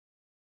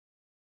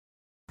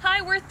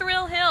Hi, we're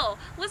Thrill Hill.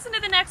 Listen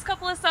to the next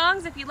couple of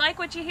songs. If you like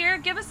what you hear,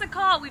 give us a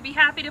call. We'd be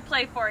happy to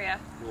play for you.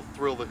 We'll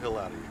thrill the hill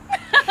out of you.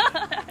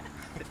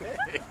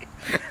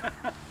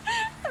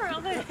 Thrill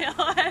the hill.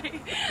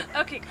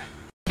 Okay, good.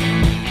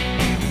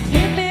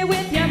 Hit me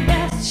with your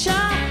best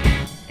shot,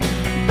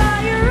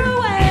 fire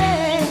away.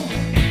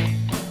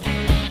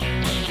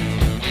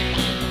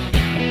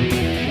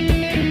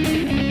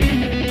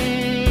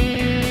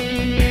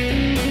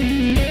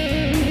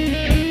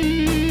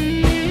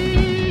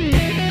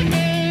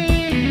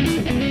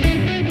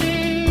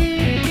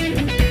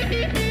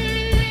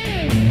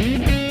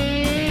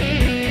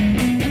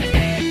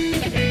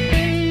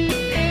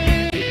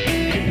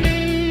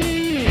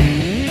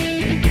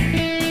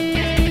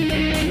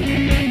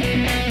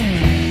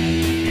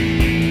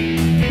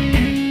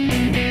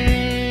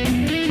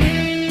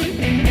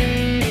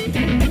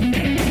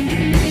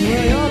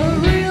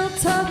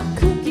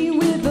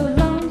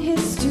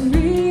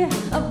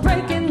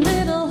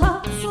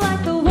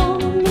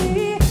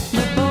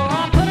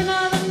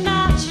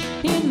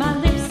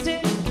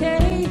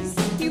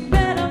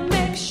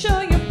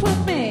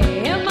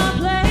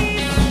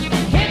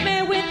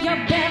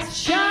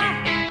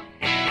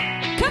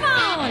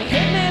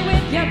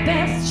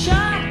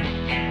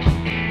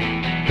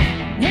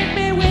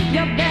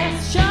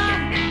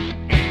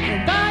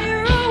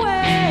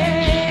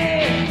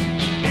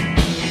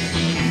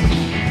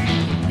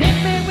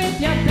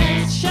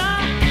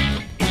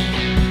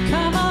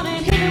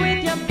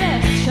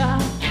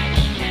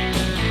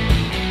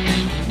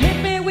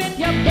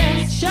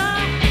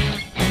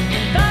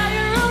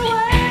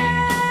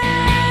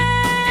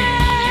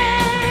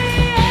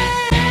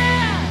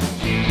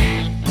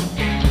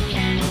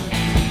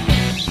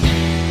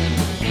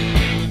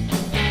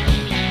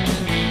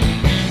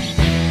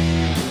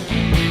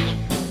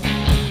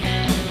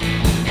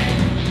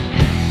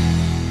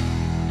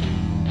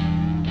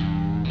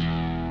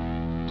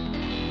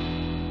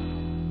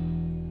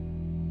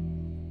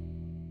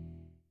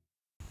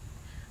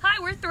 Hi,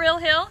 we're Thrill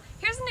Hill.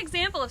 Here's an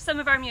example of some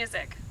of our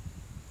music.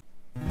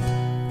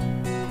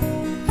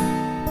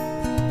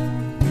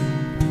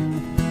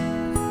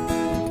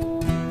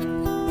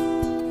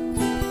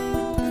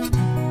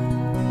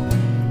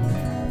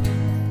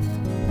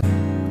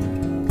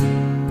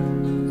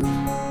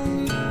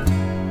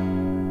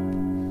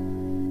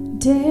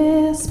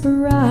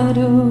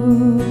 Desperado,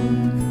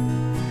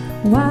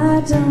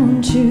 why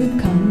don't you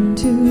come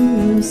to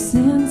your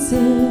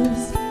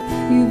senses?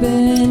 You've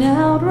been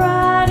out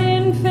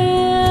riding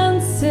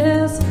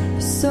fences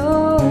for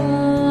so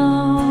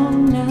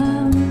long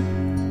now.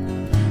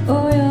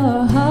 Oh,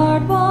 you're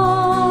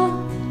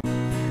hardball,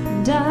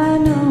 and I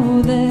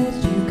know that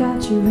you've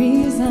got your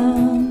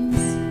reasons.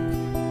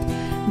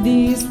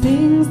 These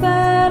things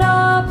that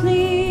are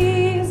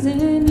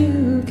pleasing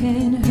you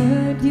can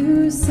hurt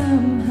you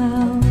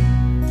somehow.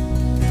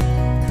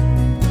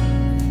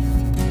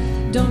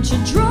 Don't you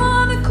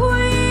draw the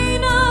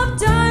queen of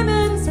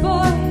diamonds,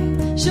 boy.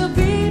 She'll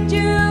beat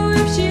you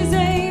if she's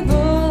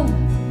able.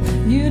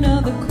 You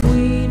know the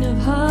queen of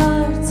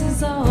hearts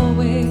is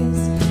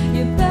always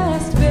your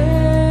best bet.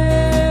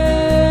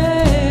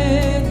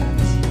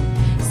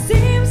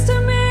 Seems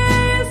to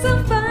me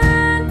some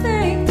fine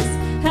things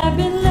have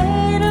been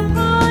laid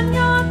upon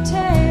your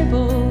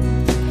table,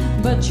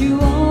 but you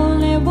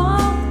only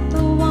want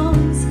the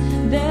ones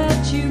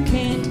that you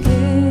can't get.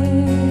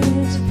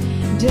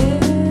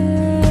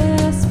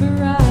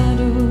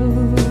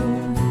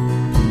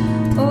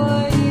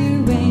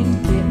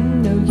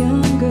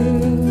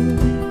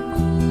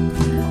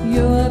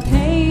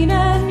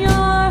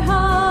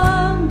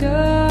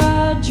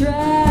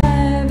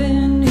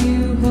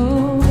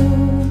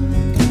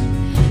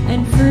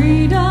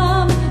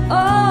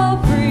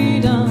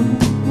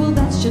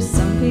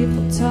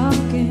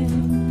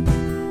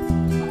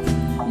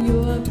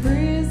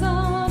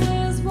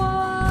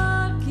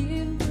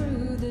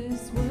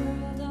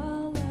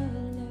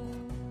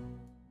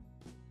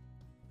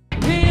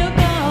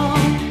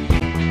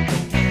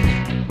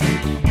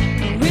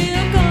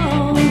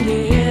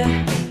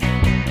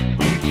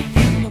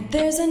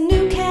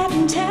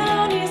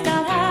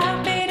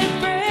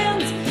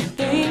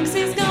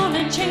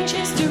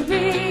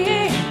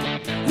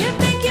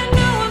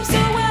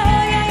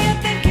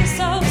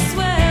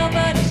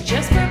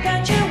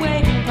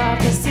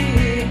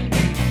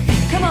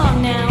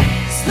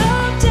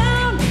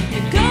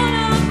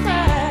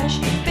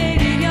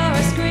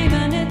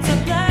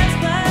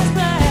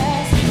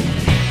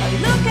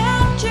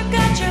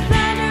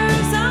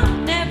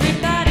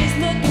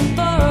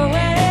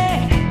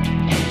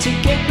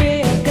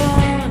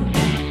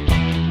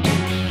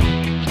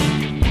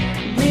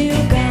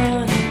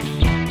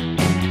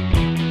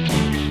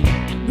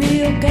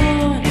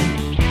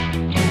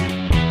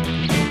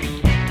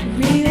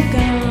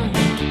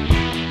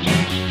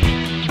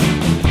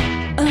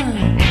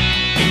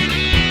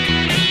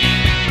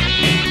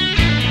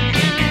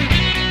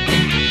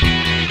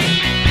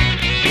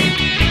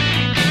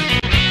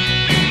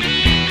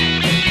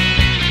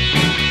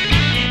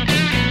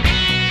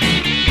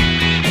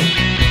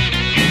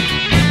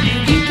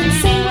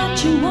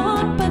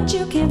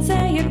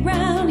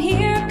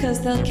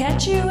 they'll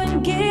catch you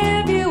and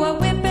give you a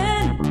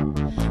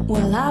whipping.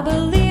 Well, I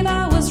believe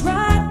I was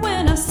right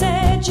when I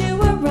said you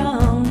were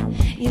wrong.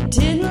 You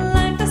didn't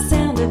like the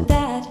sound of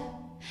that,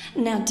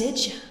 now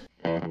did you?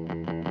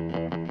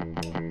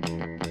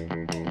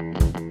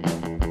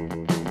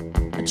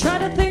 I try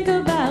to think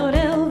about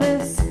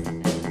Elvis,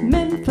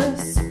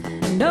 Memphis,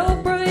 and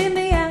Oprah in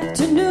the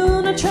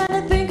afternoon. I try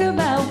to think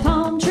about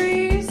palm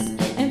trees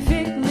and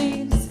fig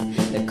leaves,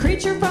 the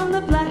creature from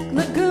the Black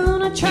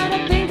Lagoon. I try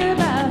to think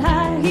about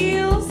high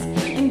heels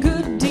and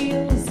good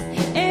deals,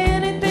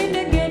 anything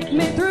to get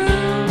me through.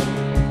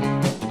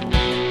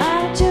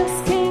 I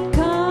just can't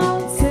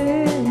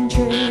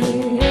concentrate.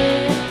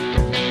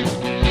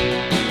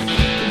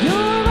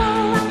 You're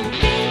all I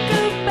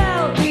think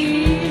about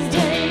these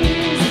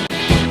days.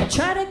 I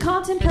try to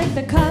contemplate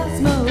the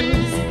cosmos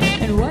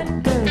and what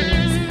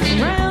goes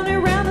round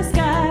and round the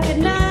sky at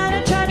night.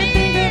 I try to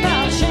think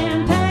about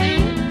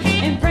champagne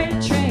and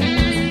freight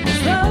trains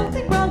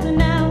slowly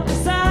rolling out the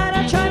side.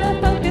 I try to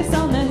focus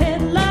on the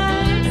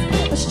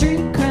headlines of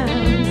street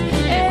crimes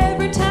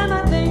every time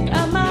I think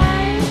I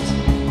might.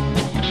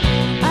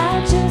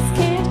 I just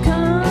can't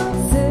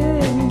concentrate.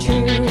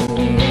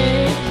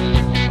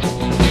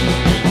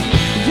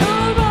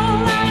 You're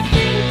all I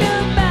think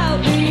about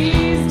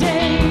these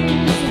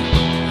days.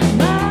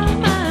 My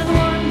mind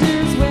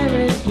wonders where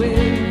it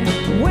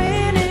will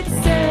when it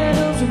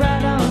settles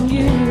right on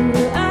you.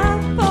 I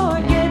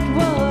forget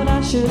what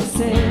I should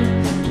say,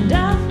 and I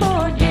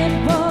forget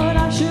what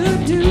I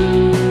should do.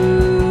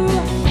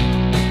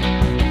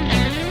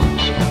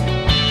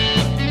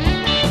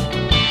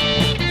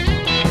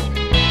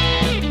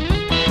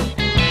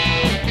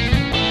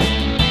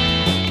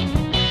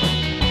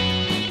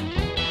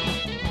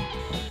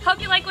 Hope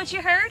you like what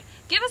you heard.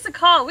 Give us a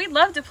call. We'd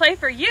love to play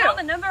for you. Call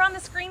the number on the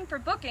screen for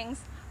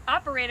bookings.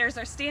 Operators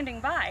are standing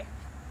by.